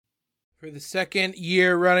For the second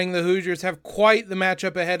year running, the Hoosiers have quite the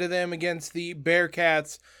matchup ahead of them against the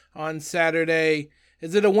Bearcats on Saturday.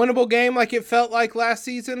 Is it a winnable game like it felt like last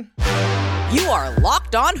season? You are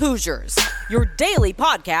Locked On Hoosiers, your daily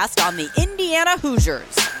podcast on the Indiana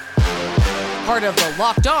Hoosiers. Part of the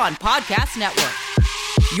Locked On Podcast Network,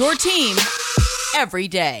 your team every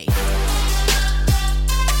day.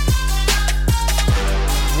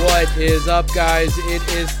 What is up, guys? It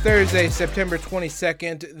is Thursday, September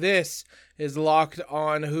 22nd. This is Locked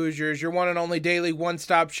On Hoosiers, your one and only daily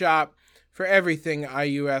one-stop shop for everything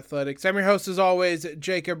IU athletics. I'm your host, as always,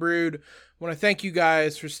 Jacob Rude. I want to thank you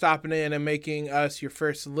guys for stopping in and making us your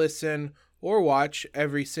first listen or watch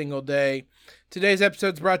every single day. Today's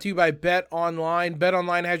episode is brought to you by Bet Online. Bet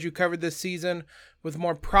Online has you covered this season with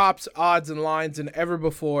more props, odds, and lines than ever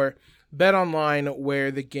before. Bet Online, where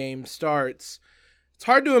the game starts. It's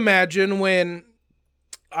hard to imagine when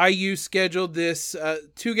IU scheduled this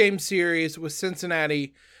two-game series with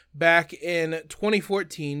Cincinnati back in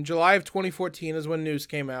 2014. July of 2014 is when news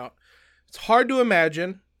came out. It's hard to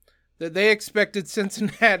imagine that they expected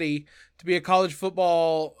Cincinnati to be a college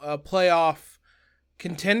football playoff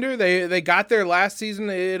contender. They got there last season.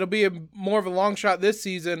 It'll be more of a long shot this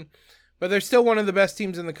season, but they're still one of the best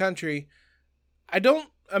teams in the country. I don't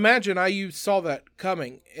imagine IU saw that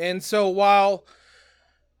coming. And so while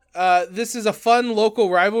this is a fun local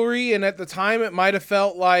rivalry, and at the time it might have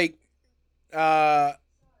felt like that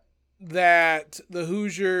the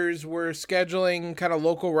Hoosiers were scheduling kind of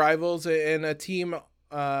local rivals and a team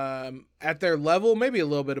at their level, maybe a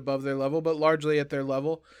little bit above their level, but largely at their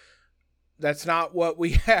level. That's not what we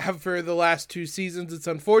have for the last two seasons. It's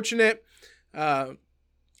unfortunate.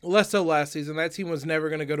 Less so last season. That team was never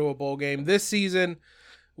going to go to a bowl game. This season,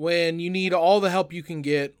 when you need all the help you can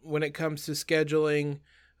get when it comes to scheduling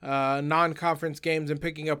non-conference games and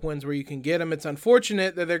picking up wins where you can get them, it's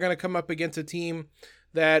unfortunate that they're going to come up against a team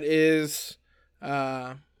that is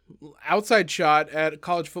outside shot at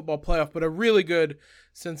college football playoff, but a really good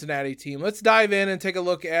Cincinnati team. Let's dive in and take a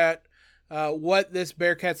look at what this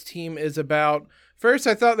Bearcats team is about. First,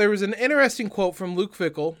 I thought there was an interesting quote from Luke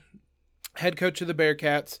Fickell, head coach of the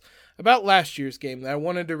Bearcats, about last year's game that I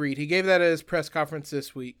wanted to read. He gave that at his press conference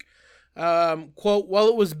this week. Quote, "Well,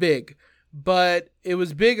 it was big, but it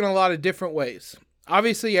was big in a lot of different ways.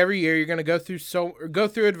 Obviously, every year you're going to go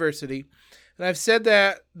through adversity. And I've said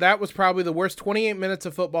that was probably the worst 28 minutes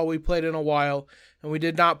of football we played in a while, and we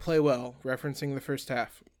did not play well," referencing the first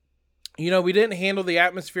half. We didn't handle the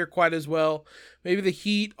atmosphere quite as well. Maybe the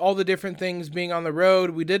heat, all the different things being on the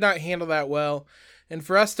road, we did not handle that well. And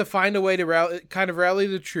for us to find a way to rally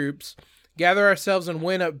the troops, gather ourselves and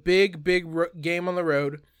win a big game on the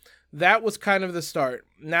road, that was kind of the start.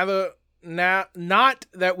 Not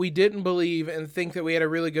that we didn't believe and think that we had a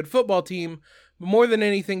really good football team, but more than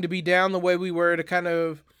anything to be down the way we were, to kind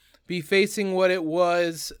of be facing what it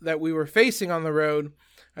was that we were facing on the road.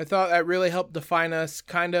 I thought that really helped define us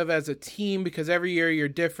kind of as a team, because every year you're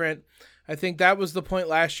different. I think that was the point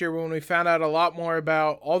last year when we found out a lot more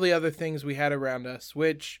about all the other things we had around us,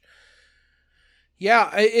 which,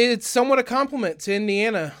 yeah, it's somewhat a compliment to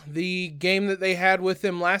Indiana. The game that they had with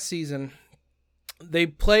them last season, they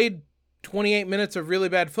played 28 minutes of really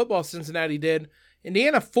bad football, Cincinnati did.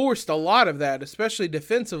 Indiana forced a lot of that, especially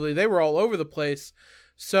defensively. They were all over the place.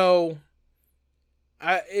 So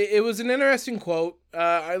it was an interesting quote.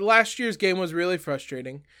 Last year's game was really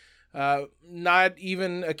frustrating, not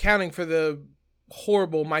even accounting for the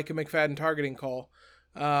horrible Micah McFadden targeting call.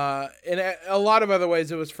 In a lot of other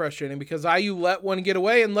ways, it was frustrating because IU let one get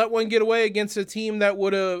away against a team that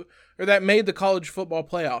made the college football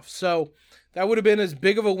playoff. So that would have been as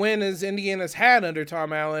big of a win as Indiana's had under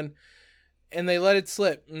Tom Allen, and they let it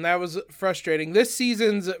slip, and that was frustrating. This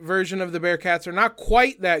season's version of the Bearcats are not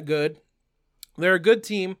quite that good. They're a good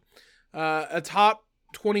team, a top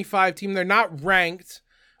 25 team. They're not ranked,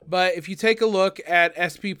 but if you take a look at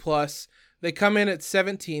SP+, they come in at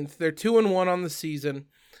 17th. They're 2-1 on the season.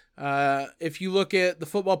 If you look at the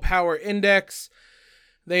Football Power Index,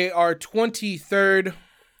 they are 23rd,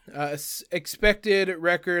 expected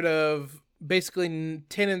record of basically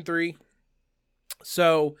 10-3.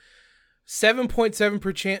 So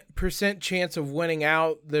 7.7% chance of winning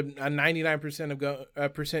out, a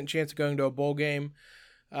 99% chance of going to a bowl game,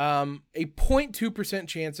 a 0.2%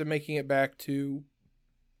 chance of making it back to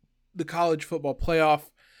the college football playoff.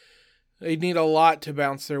 They need a lot to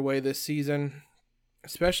bounce their way this season,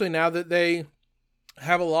 especially now that they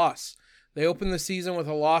have a loss. They opened the season with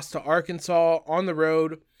a loss to Arkansas on the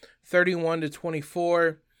road,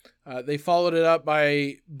 31-24. They followed it up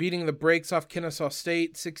by beating the brakes off Kennesaw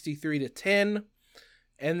State 63-10.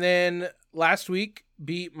 And then last week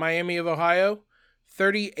beat Miami of Ohio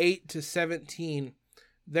 38-17.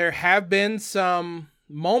 There have been some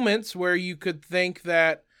moments where you could think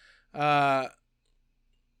that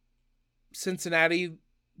Cincinnati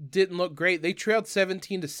didn't look great. They trailed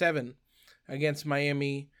 17-7 against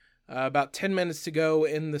Miami about 10 minutes to go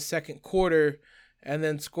in the second quarter, and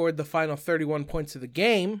then scored the final 31 points of the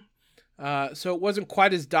game. So it wasn't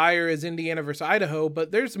quite as dire as Indiana versus Idaho,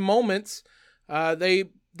 but there's moments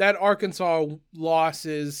that Arkansas loss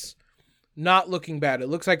is not looking bad. It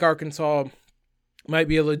looks like Arkansas might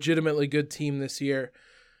be a legitimately good team this year,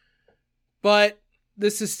 but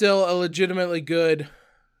this is still a legitimately good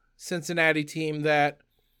Cincinnati team that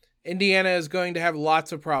Indiana is going to have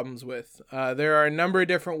lots of problems with. There are a number of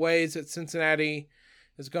different ways that Cincinnati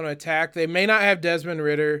is going to attack. They may not have Desmond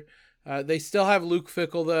Ridder. They still have Luke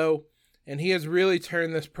Fickell, though, and he has really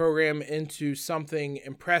turned this program into something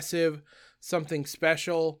impressive, something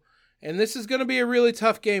special. And this is going to be a really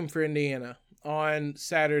tough game for Indiana on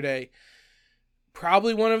Saturday.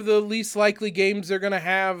 Probably one of the least likely games they're going to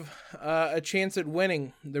have a chance at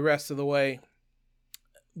winning the rest of the way.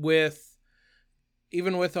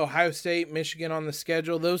 Even with Ohio State, Michigan on the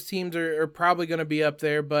schedule, those teams are probably going to be up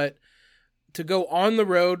there. But to go on the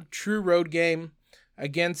road, true road game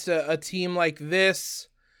against a team like this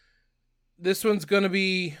one's going to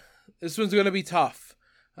be tough.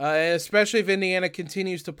 Especially if Indiana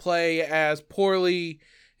continues to play as poorly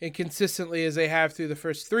and consistently as they have through the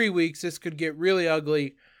first 3 weeks. This could get really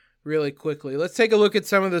ugly really quickly. Let's take a look at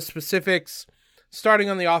some of the specifics, starting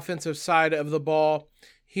on the offensive side of the ball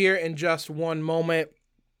here in just one moment.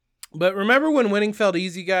 But remember when winning felt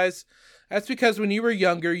easy, guys? That's because when you were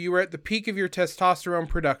younger, you were at the peak of your testosterone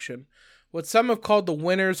production, what some have called the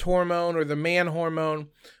winner's hormone or the man hormone.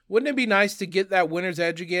 Wouldn't it be nice to get that winner's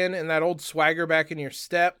edge again and that old swagger back in your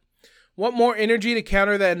step? Want more energy to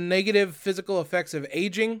counter the negative physical effects of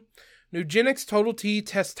aging? Nugenix Total T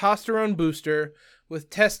Testosterone Booster with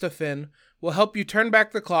Testofen will help you turn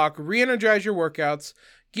back the clock, re-energize your workouts,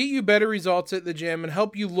 get you better results at the gym, and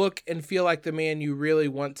help you look and feel like the man you really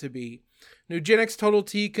want to be. Nugenix Total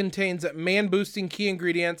T contains man-boosting key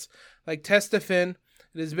ingredients like Testofen.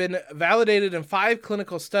 It has been validated in 5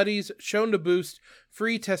 clinical studies, shown to boost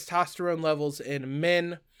free testosterone levels in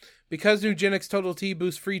men. Because Nugenix Total T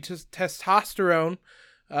boosts free testosterone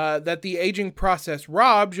that the aging process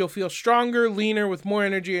robs, you'll feel stronger, leaner, with more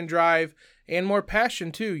energy and drive, and more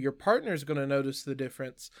passion too. Your partner's going to notice the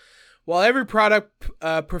difference. While every product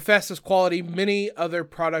professes quality, many other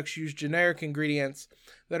products use generic ingredients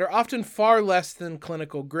that are often far less than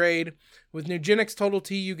clinical grade. With Nugenix Total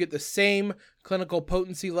T, you get the same clinical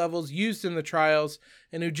potency levels used in the trials,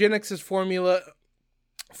 and Nugenix's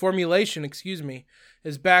formulation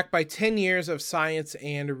is backed by 10 years of science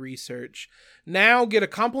and research. Now get a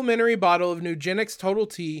complimentary bottle of Nugenix Total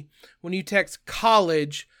T when you text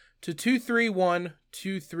COLLEGE to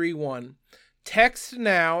 231231. Text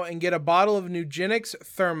now and get a bottle of Nugenix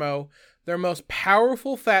Thermo, their most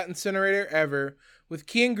powerful fat incinerator ever, with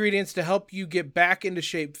key ingredients to help you get back into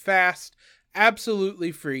shape fast,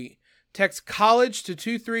 absolutely free. Text COLLEGE to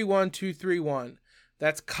 231231.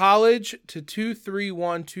 That's COLLEGE to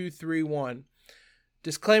 231231.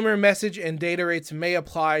 Disclaimer: message and data rates may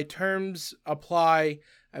apply. Terms apply.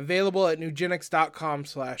 Available at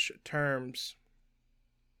nugenix.com/terms.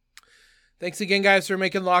 Thanks again, guys, for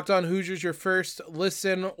making Locked On Hoosiers your first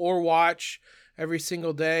listen or watch every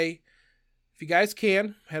single day. If you guys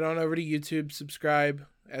can, head on over to YouTube, subscribe,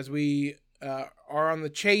 as we are on the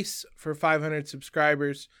chase for 500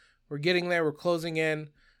 subscribers. We're getting there. We're closing in.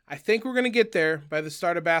 I think we're going to get there by the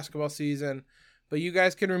start of basketball season, but you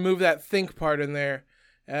guys can remove that think part in there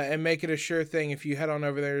and make it a sure thing if you head on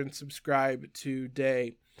over there and subscribe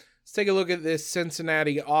today. Let's take a look at this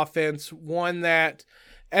Cincinnati offense, one that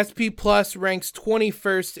SP Plus ranks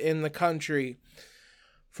 21st in the country.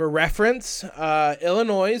 For reference,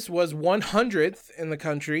 Illinois was 100th in the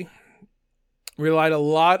country. Relied a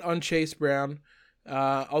lot on Chase Brown,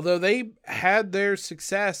 although they had their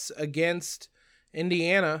success against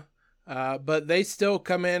Indiana, but they still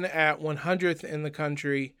come in at 100th in the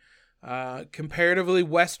country. Comparatively,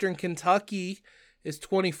 Western Kentucky is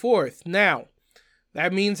 24th. Now,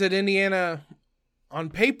 that means that Indiana, on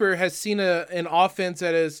paper, has seen an offense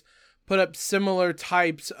that has put up similar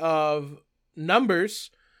types of numbers.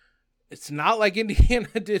 It's not like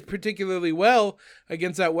Indiana did particularly well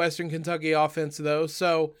against that Western Kentucky offense, though.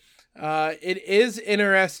 So it is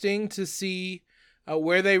interesting to see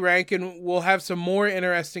where they rank, and we'll have some more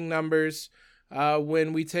interesting numbers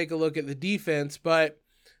when we take a look at the defense. But,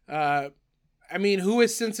 who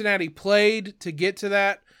has Cincinnati played to get to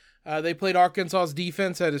that? They played Arkansas's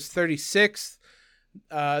defense that is 36th.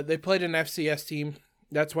 They played an FCS team.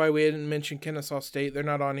 That's why we didn't mention Kennesaw State. They're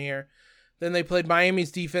not on here. Then they played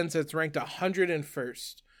Miami's defense that's ranked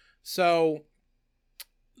 101st. So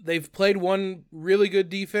they've played one really good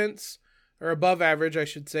defense, or above average, I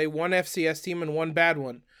should say, one FCS team and one bad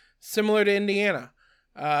one. Similar to Indiana.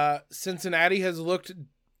 Cincinnati has looked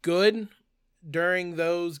good during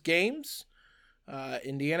those games.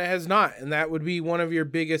 Indiana has not, and that would be one of your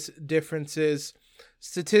biggest differences.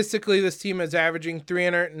 Statistically, this team is averaging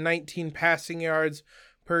 319 passing yards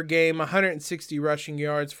per game, 160 rushing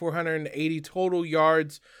yards, 480 total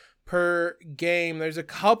yards per game. There's a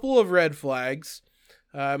couple of red flags,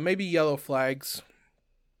 maybe yellow flags.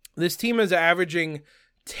 This team is averaging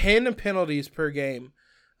 10 penalties per game.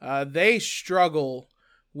 They struggle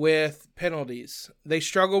with penalties. They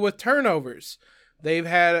struggle with turnovers. They've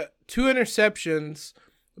had 2 interceptions,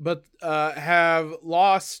 but have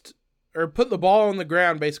lost or put the ball on the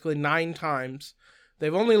ground basically 9 times.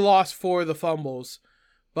 They've only lost 4 of the fumbles.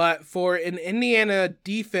 But for an Indiana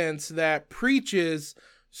defense that preaches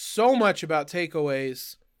so much about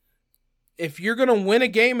takeaways, if you're going to win a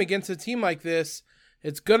game against a team like this,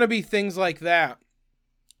 it's going to be things like that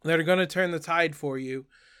are going to turn the tide for you.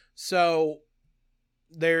 So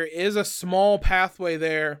there is a small pathway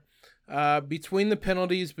there between the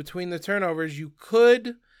penalties, between the turnovers. You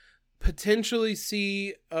could potentially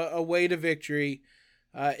see a way to victory.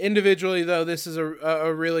 Individually, though, this is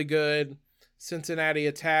a really good Cincinnati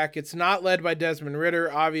attack. It's not led by Desmond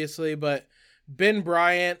Ridder, obviously, but Ben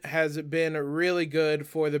Bryant has been really good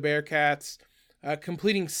for the Bearcats,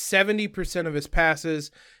 completing 70% of his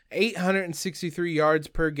passes, 863 yards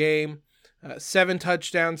per game, 7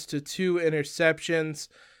 touchdowns to 2 interceptions,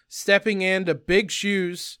 stepping into big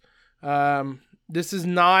shoes. This is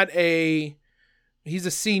not he's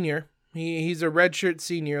a senior. He's a redshirt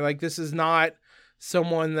senior. Like, this is not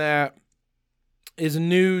someone that is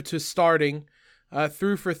new to starting.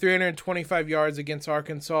 Threw for 325 yards against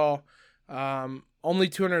Arkansas. Only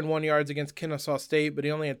 201 yards against Kennesaw State, but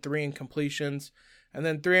he only had 3 incompletions. And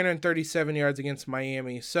then 337 yards against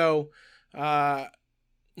Miami. So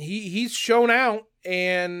he's shown out,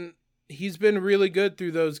 and he's been really good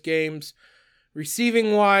through those games.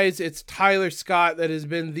 Receiving wise, it's Tyler Scott that has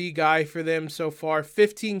been the guy for them so far.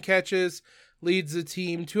 15 catches, leads the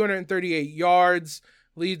team. 238 yards,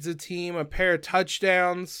 leads the team. A pair of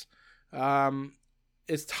touchdowns.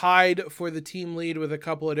 Is tied for the team lead with a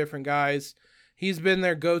couple of different guys. He's been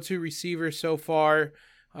their go-to receiver so far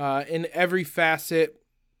in every facet.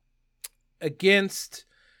 Against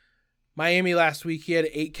Miami last week, he had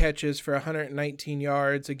 8 catches for 119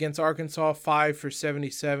 yards. Against Arkansas, 5 for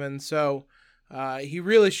 77. So he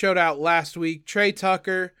really showed out last week. Trey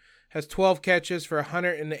Tucker has 12 catches for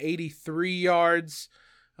 183 yards.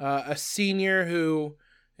 A senior who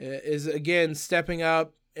is, again, stepping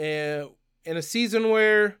up in a season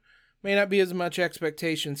where may not be as much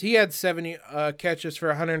expectations. He had 70 catches for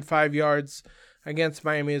 105 yards against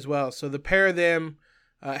Miami as well. So the pair of them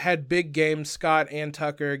had big games, Scott and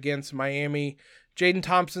Tucker, against Miami. Jaden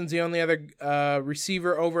Thompson's the only other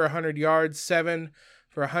receiver over 100 yards, 7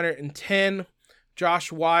 for 110.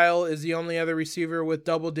 Josh Weil is the only other receiver with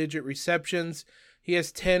double-digit receptions. He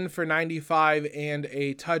has 10 for 95 and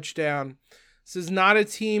a touchdown. This is not a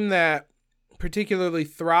team that particularly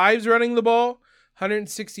thrives running the ball.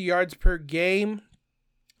 160 yards per game.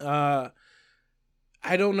 I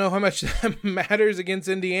don't know how much that matters against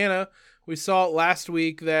Indiana. We saw it last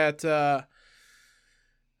week that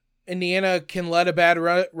Indiana can let a bad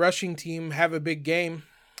rushing team have a big game.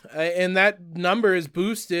 And that number is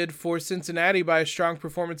boosted for Cincinnati by a strong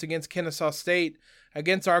performance against Kennesaw State.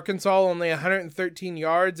 Against Arkansas, only 113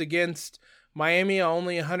 yards. Against Miami,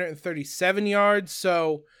 only 137 yards.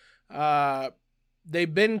 So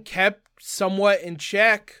they've been kept somewhat in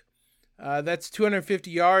check. That's 250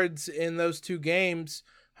 yards in those 2 games,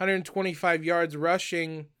 125 yards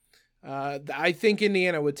rushing. I think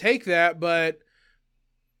Indiana would take that, but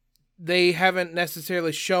they haven't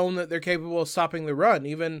necessarily shown that they're capable of stopping the run.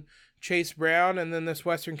 Even Chase Brown and then this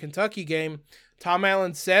Western Kentucky game, Tom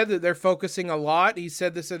Allen said that they're focusing a lot. He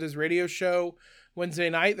said this at his radio show Wednesday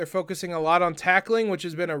night. They're focusing a lot on tackling, which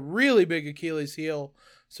has been a really big Achilles heel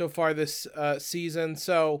so far this season.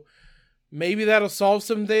 So maybe that'll solve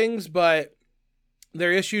some things, but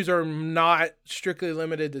their issues are not strictly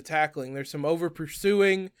limited to tackling. There's some over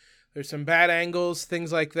pursuing. There's some bad angles,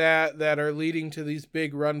 things like that are leading to these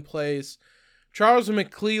big run plays. Charles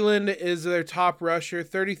McClelland is their top rusher.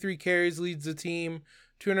 33 carries, leads the team.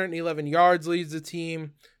 211 yards, leads the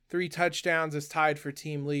team. 3 touchdowns, is tied for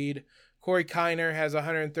team lead. Corey Kiner has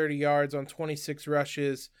 130 yards on 26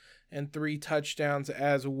 rushes and 3 touchdowns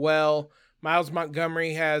as well. Miles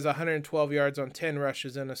Montgomery has 112 yards on 10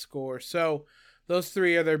 rushes and a score. So those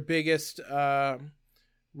 3 are their biggest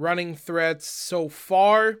running threats so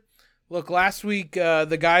far. Look, last week,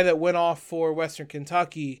 the guy that went off for Western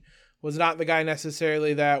Kentucky was not the guy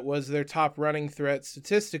necessarily that was their top running threat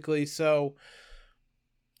statistically. So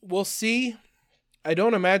we'll see. I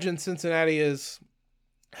don't imagine Cincinnati has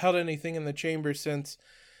held anything in the chamber since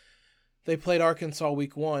they played Arkansas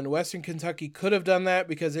week 1. Western Kentucky could have done that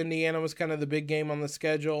because Indiana was kind of the big game on the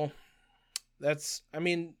schedule. It's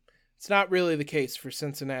not really the case for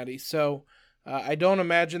Cincinnati. So I don't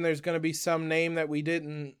imagine there's going to be some name that we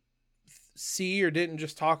didn't see or didn't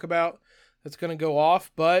just talk about that's going to go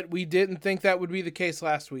off, but we didn't think that would be the case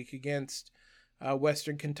last week against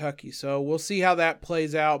Western Kentucky. So we'll see how that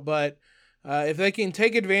plays out, but if they can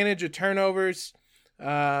take advantage of turnovers,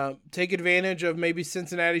 take advantage of maybe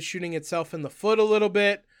Cincinnati shooting itself in the foot a little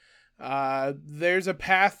bit, there's a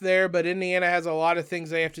path there, but Indiana has a lot of things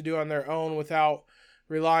they have to do on their own without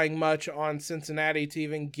relying much on Cincinnati to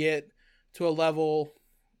even get to a level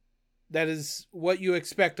that is what you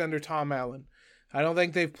expect under Tom Allen. I don't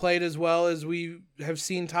think they've played as well as we have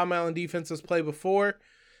seen Tom Allen defenses play before.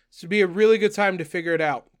 This would be a really good time to figure it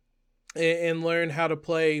out and learn how to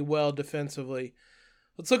play well defensively.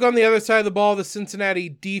 Let's look on the other side of the ball, the Cincinnati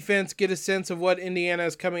defense, get a sense of what Indiana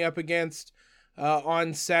is coming up against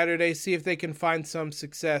on Saturday, see if they can find some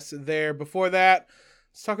success there. Before that,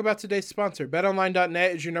 let's talk about today's sponsor.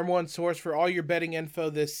 BetOnline.net is your number one source for all your betting info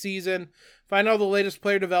this season. Find all the latest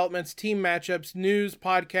player developments, team matchups, news,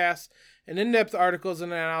 podcasts, and in-depth articles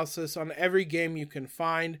and analysis on every game you can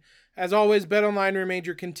find. As always, BetOnline remains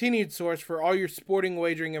your continued source for all your sporting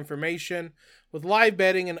wagering information, with live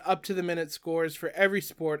betting and up-to-the-minute scores for every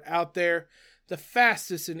sport out there. The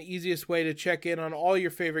fastest and easiest way to check in on all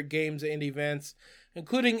your favorite games and events,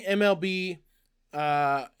 including MLB,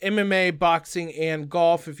 MMA, boxing, and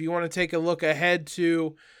golf. If you want to take a look ahead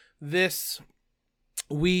to this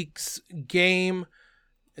week's game,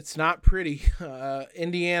 it's not pretty.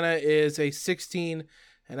 Indiana is a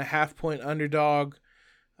 16.5-point underdog,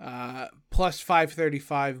 plus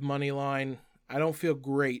 535 money line. I don't feel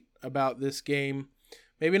great about this game.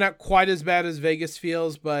 Maybe not quite as bad as Vegas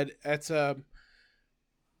feels, but it's a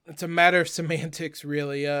matter of semantics,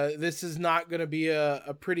 really. This is not going to be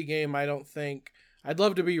a pretty game, I don't think. I'd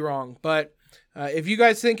love to be wrong, but if you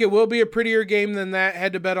guys think it will be a prettier game than that,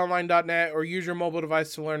 head to betonline.net or use your mobile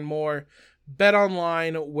device to learn more.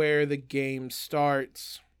 BetOnline, where the game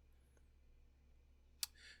starts.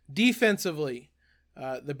 Defensively,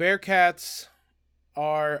 the Bearcats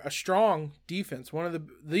are a strong defense, one of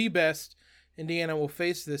the best Indiana will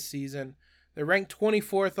face this season. They're ranked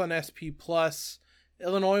 24th on SP+.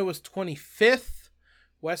 Illinois was 25th.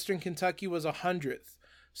 Western Kentucky was 100th.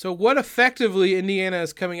 So what effectively Indiana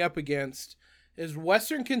is coming up against is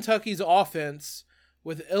Western Kentucky's offense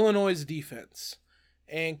with Illinois' defense.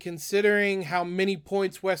 And considering how many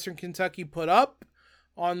points Western Kentucky put up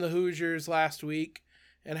on the Hoosiers last week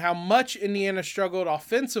and how much Indiana struggled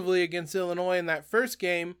offensively against Illinois in that first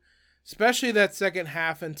game, especially that second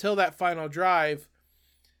half until that final drive,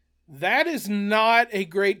 that is not a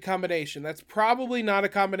great combination. That's probably not a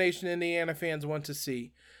combination Indiana fans want to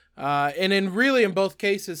see. And in both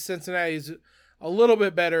cases, Cincinnati's a little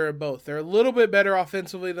bit better at both. They're a little bit better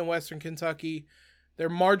offensively than Western Kentucky. They're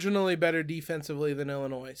marginally better defensively than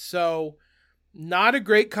Illinois. So not a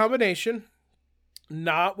great combination.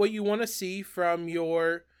 Not what you want to see from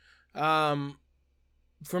your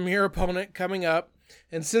opponent coming up.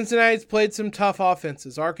 And Cincinnati's played some tough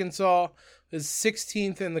offenses. Arkansas is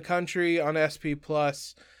 16th in the country on SP+.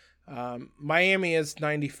 Miami is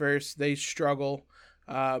 91st. They struggle.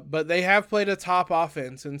 But they have played a top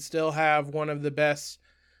offense and still have one of the best,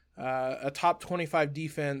 a top 25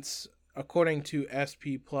 defense according to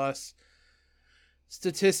SP+.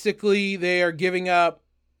 Statistically, they are giving up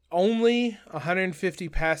only 150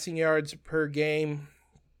 passing yards per game,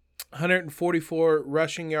 144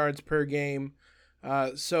 rushing yards per game.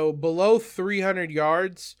 So below 300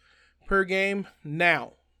 yards per game.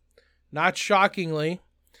 Now, not shockingly,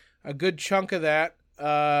 a good chunk of that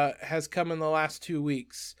has come in the last 2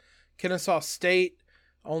 weeks. Kennesaw State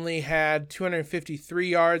only had 253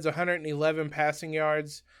 yards, 111 passing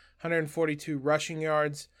yards, 142 rushing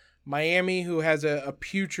yards. Miami, who has a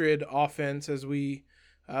putrid offense, as we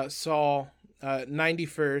saw,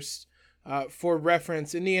 91st. For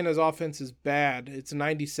reference, Indiana's offense is bad. It's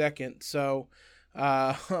 92nd. So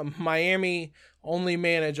Miami only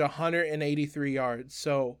managed 183 yards.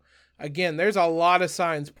 So again, there's a lot of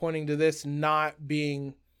signs pointing to this not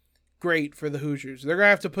being great for the Hoosiers. They're going to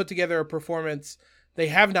have to put together a performance they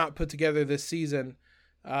have not put together this season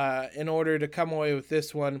in order to come away with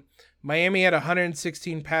this one. Miami had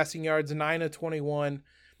 116 passing yards, 9 of 21.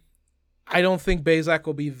 I don't think Bazelak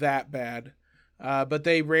will be that bad, but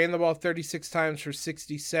they ran the ball 36 times for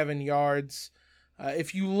 67 yards.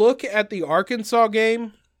 If you look at the Arkansas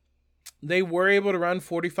game, they were able to run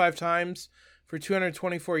 45 times for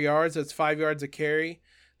 224 yards. That's 5 yards a carry.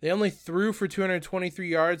 They only threw for 223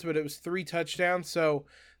 yards, but it was 3 touchdowns, so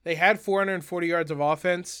they had 440 yards of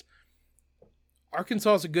offense.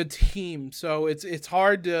 Arkansas is a good team, so it's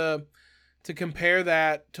hard to compare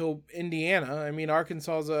that to Indiana. I mean,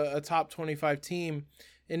 Arkansas is a top 25 team.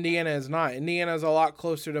 Indiana is not. Indiana is a lot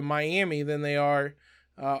closer to Miami than they are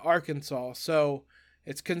Arkansas. So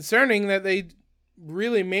it's concerning that they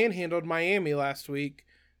really manhandled Miami last week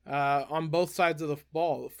on both sides of the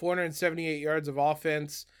ball. 478 yards of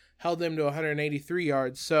offense held them to 183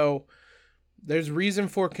 yards. So there's reason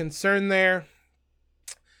for concern there.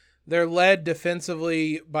 They're led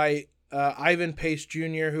defensively by Ivan Pace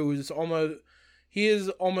Jr., who is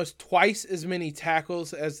almost twice as many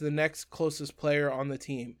tackles as the next closest player on the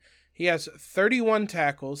team. He has 31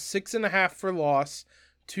 tackles, 6.5 for loss,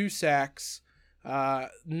 2 sacks.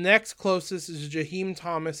 Next closest is Jaheim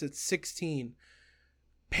Thomas at 16.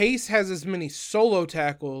 Pace has as many solo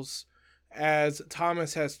tackles as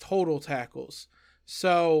Thomas has total tackles.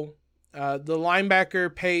 So the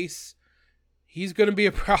linebacker Pace, he's going to be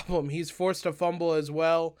a problem. He's forced a fumble as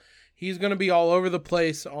well. He's going to be all over the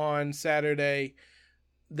place on Saturday.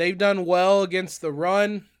 They've done well against the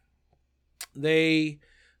run. There's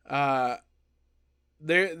a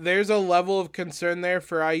level of concern there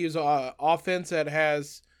for IU's offense that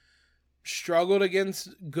has struggled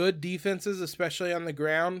against good defenses, especially on the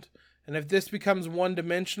ground. And if this becomes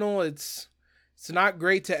one-dimensional, it's not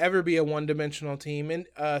great to ever be a one-dimensional team. And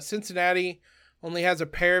Cincinnati only has a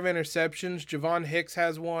pair of interceptions. Javon Hicks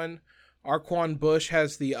has one. Arquan Bush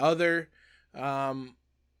has the other.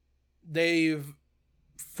 They've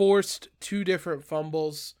forced 2 different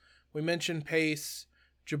fumbles. We mentioned Pace.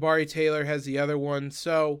 Jabari Taylor has the other one.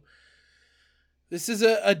 So this is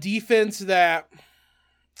a defense that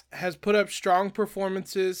has put up strong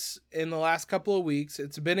performances in the last couple of weeks.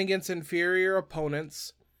 It's been against inferior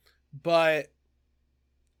opponents, but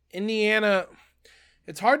Indiana,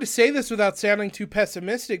 it's hard to say this without sounding too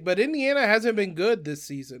pessimistic, but Indiana hasn't been good this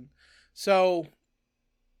season. So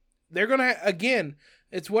they're going to, again,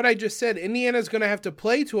 it's what I just said. Indiana's going to have to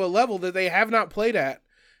play to a level that they have not played at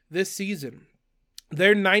this season.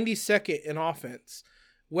 They're 92nd in offense.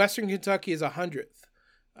 Western Kentucky is 100th.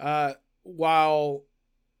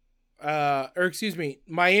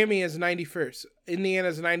 Miami is 91st. Indiana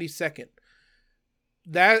is 92nd.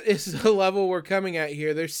 That is the level we're coming at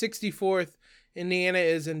here. They're 64th. Indiana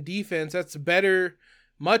is in defense. That's better,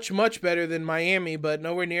 much, much better than Miami, but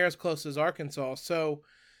nowhere near as close as Arkansas. So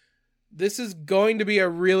this is going to be a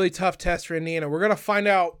really tough test for Indiana. We're going to find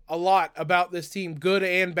out a lot about this team, good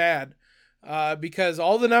and bad, because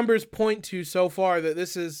all the numbers point to so far that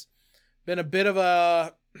this has been a bit of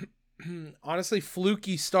a, honestly,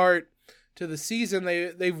 fluky start to the season.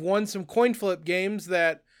 They've won some coin flip games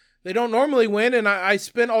that they don't normally win, and I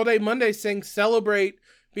spent all day Monday saying celebrate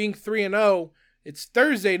being 3-0. It's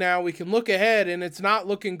Thursday now. We can look ahead, and it's not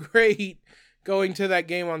looking great going to that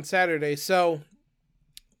game on Saturday. So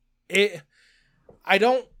I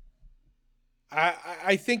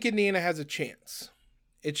think Indiana has a chance.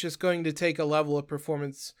 It's just going to take a level of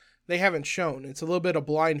performance they haven't shown. It's a little bit of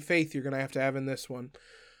blind faith you're going to have in this one.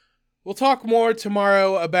 We'll talk more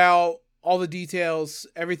tomorrow about all the details,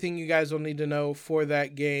 everything you guys will need to know for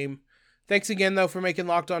that game. Thanks again, though, for making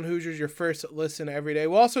Locked On Hoosiers your first listen every day.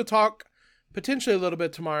 We'll also talk potentially a little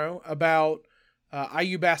bit tomorrow about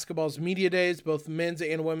IU basketball's media days. Both men's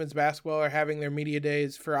and women's basketball are having their media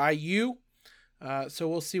days for IU. So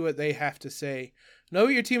we'll see what they have to say. Know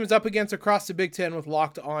what your team is up against across the Big Ten with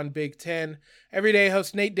Locked On Big Ten. Every day,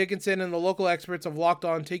 host Nate Dickinson and the local experts of Locked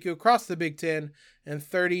On take you across the Big Ten in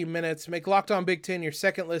 30 minutes. Make Locked On Big Ten your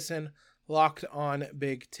second listen. Locked On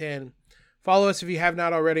Big Ten. Follow us if you have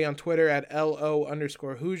not already on Twitter at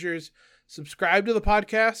LO_Hoosiers. Subscribe to the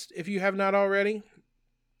podcast if you have not already.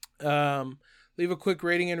 Leave a quick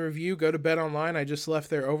rating and review. Go to Bet Online. I just left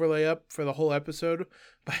their overlay up for the whole episode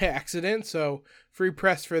by accident, so free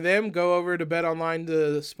press for them. Go over to Bet Online,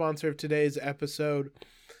 the sponsor of today's episode.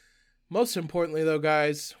 Most importantly, though,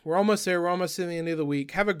 guys, we're almost there. We're almost in the end of the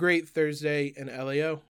week. Have a great Thursday in LAO.